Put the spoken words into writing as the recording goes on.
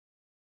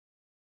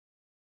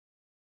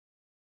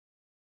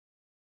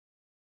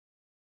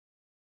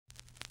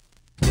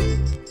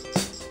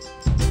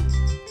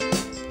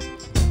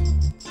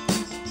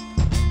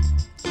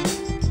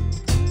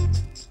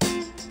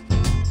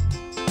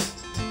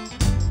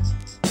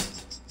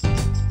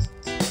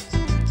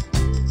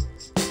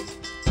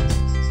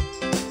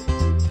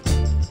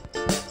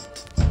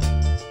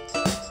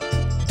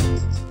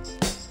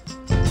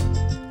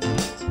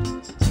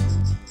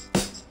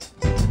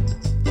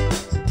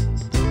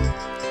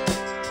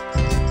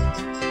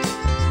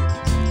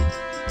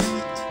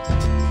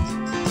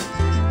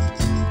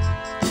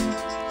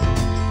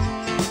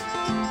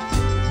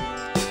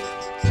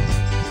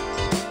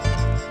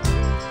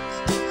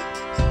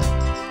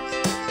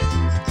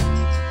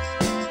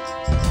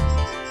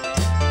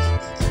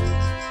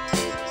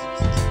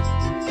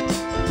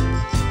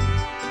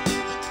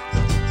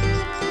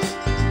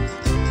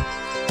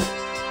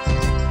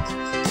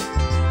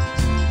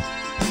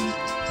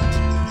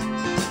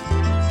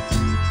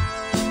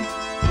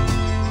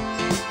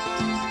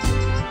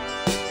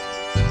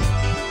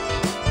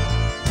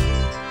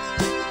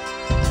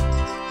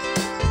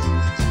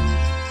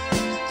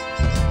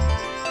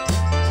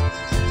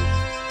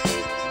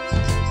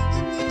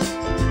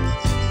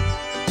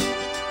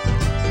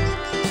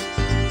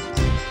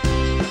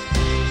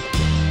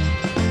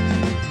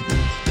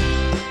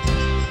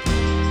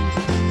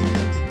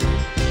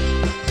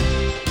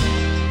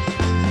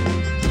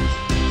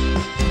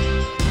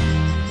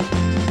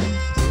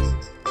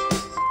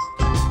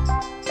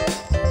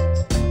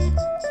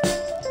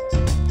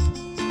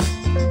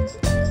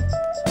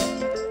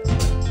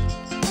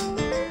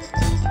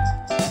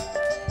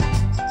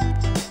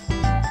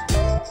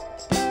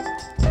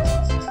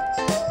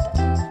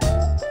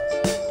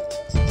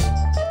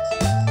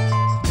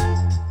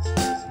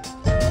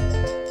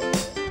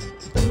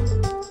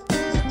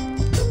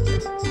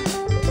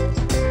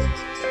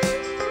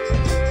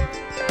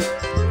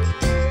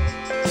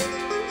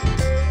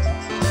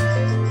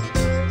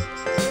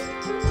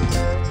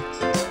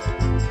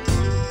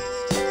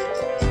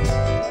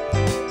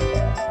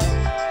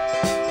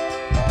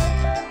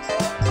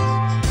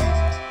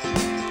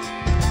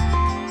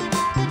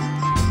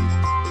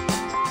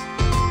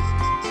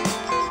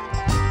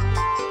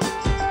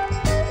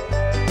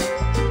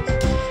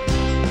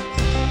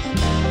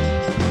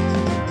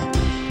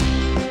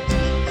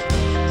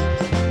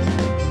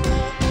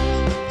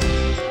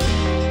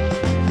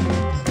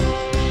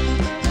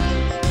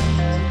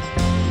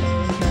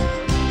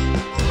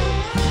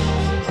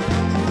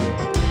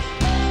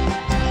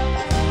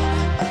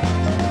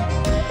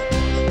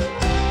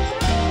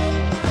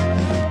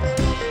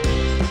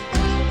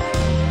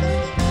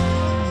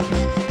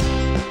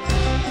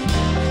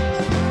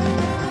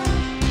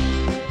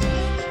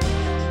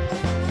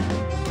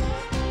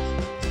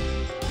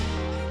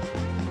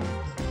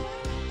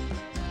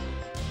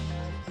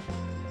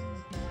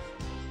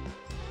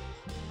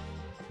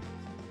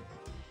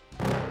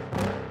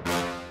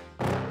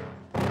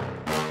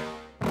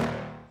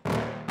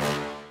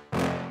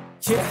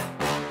Yeah.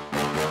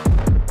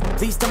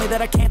 Please tell me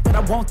that I can't, that I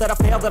won't, that I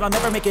fail, that I'll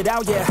never make it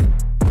out, yeah.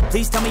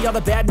 Please tell me all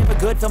the bad, never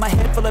good, fill my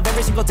head full of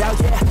every single doubt,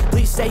 yeah.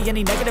 Please say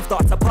any negative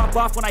thoughts, I pop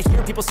off when I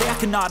hear people say I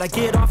cannot. I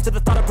get off to the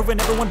thought of proving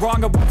everyone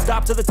wrong, I won't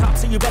stop to the top,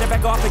 so you better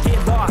back off and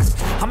get lost.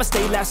 I'ma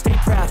stay loud, stay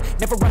proud,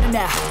 never running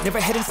out,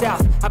 never heading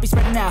south. I'll be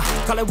spreading out,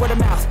 call it word of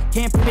mouth,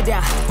 can't put me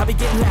down, I'll be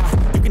getting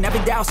loud. You can have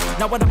it douse,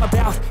 not what I'm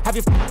about, have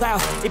your f***ing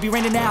cloud, it be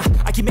raining now.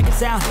 I keep making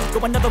sound, go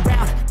another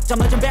round, I'm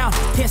legend bound,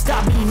 can't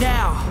stop me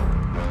now.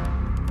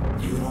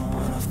 You don't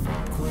wanna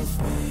fuck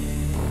with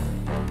me,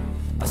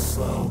 a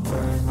slow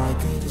burn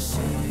like a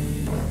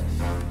disease.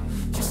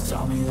 Just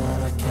tell me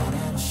that I can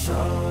and I'll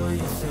show you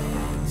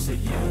things that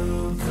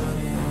you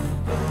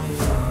couldn't believe.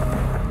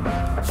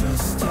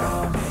 Just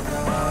tell me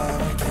that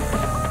I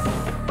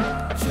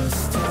can.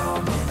 Just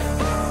tell me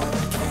that I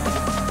can.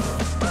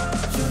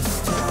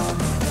 Just tell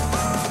me that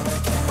I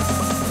can.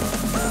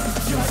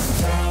 Just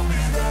tell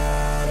me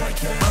that I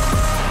can.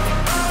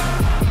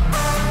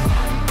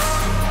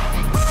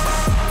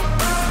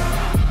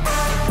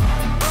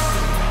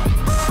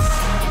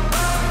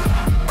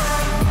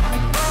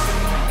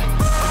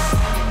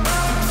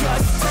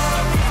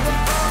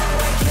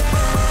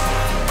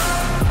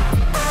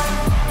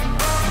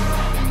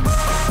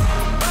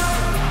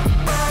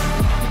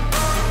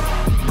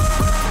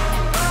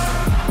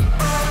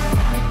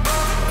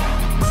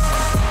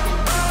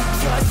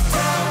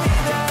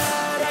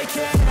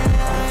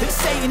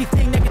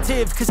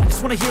 Cause I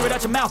just wanna hear it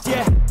out your mouth,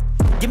 yeah.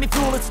 Give me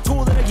fuel, it's a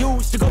tool that I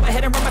use to go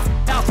ahead and run my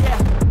mouth, yeah.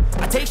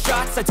 I take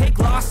shots, I take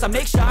loss, I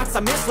make shots, I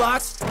miss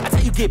lots. That's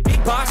how you get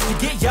big box, you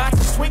get yachts,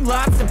 you swing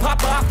lots and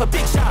pop off a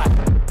big shot.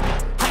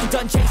 I ain't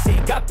done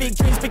chasing, got big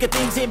dreams, bigger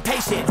things,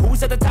 impatient.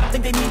 Who's at the top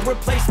think they need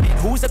replacement?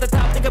 Who's at the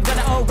top think I'm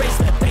gonna erase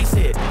them? Face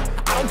it,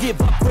 I don't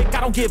give up quick, I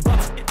don't give up,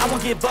 I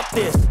won't give up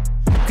this.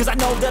 Cause I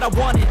know that I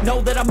want it,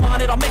 know that I'm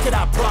on it, I'll make it,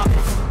 I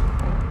promise.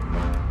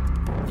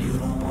 You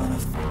don't wanna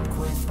fuck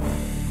with me,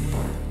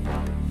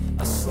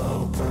 a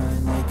slow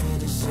burn like a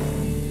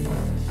disease.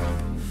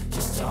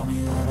 Just tell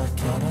me that I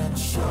can and I'll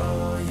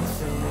show you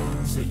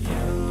things that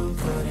you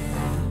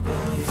couldn't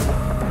believe.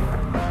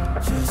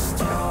 Just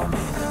tell me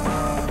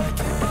that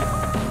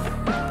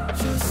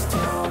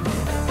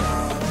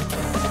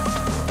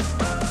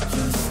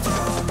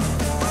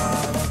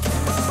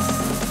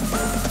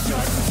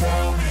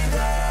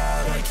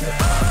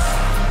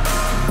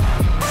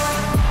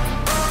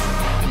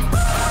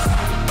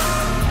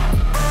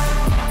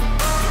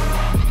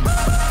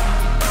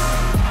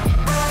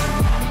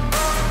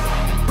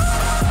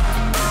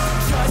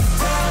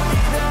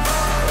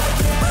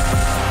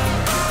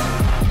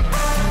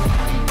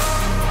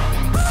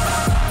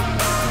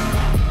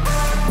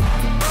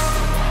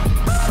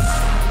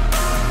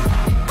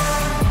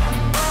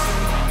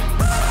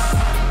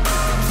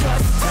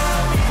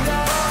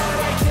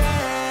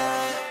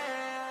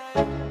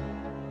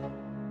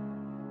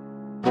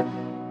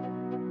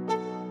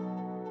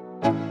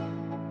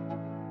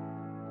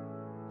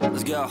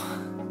let's go.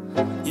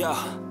 Yo,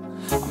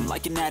 I'm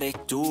like an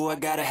addict, do I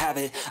gotta have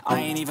it. I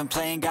ain't even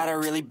playing, got a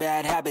really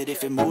bad habit.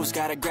 If it moves,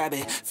 gotta grab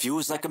it,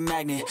 fuse like a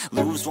magnet.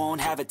 Lose,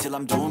 won't have it till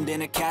I'm doomed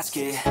in a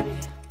casket.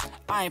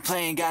 I ain't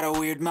playing, got a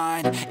weird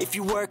mind. If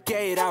you work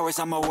 8 hours,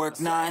 I'ma work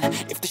 9.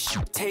 If the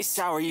shit tastes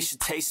sour, you should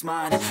taste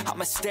mine.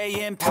 I'ma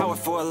stay in power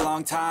for a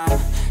long time.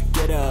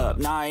 Get up,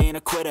 nah, I ain't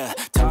a quitter.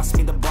 Toss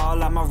me the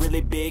ball, I'm a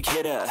really big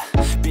hitter.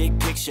 Big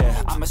picture,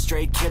 I'm a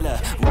straight killer.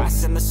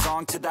 Rising the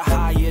song to the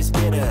highest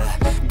bidder.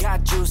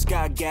 Got juice,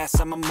 got gas,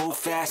 I'ma move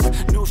fast.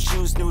 New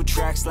shoes, new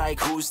tracks, like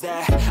who's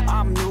that?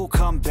 I'm new,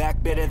 come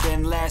back, better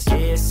than last.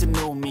 Yeah, it's a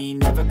new me,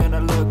 never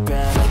gonna look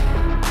back.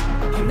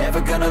 I'm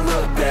never gonna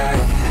look back.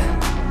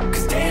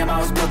 Cause damn, I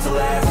was built to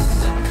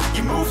last.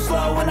 You move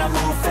slow and I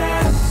move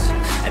fast,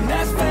 and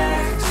that's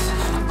facts.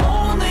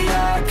 Only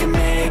I can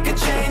make a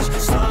change.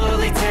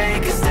 Slowly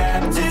take a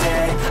step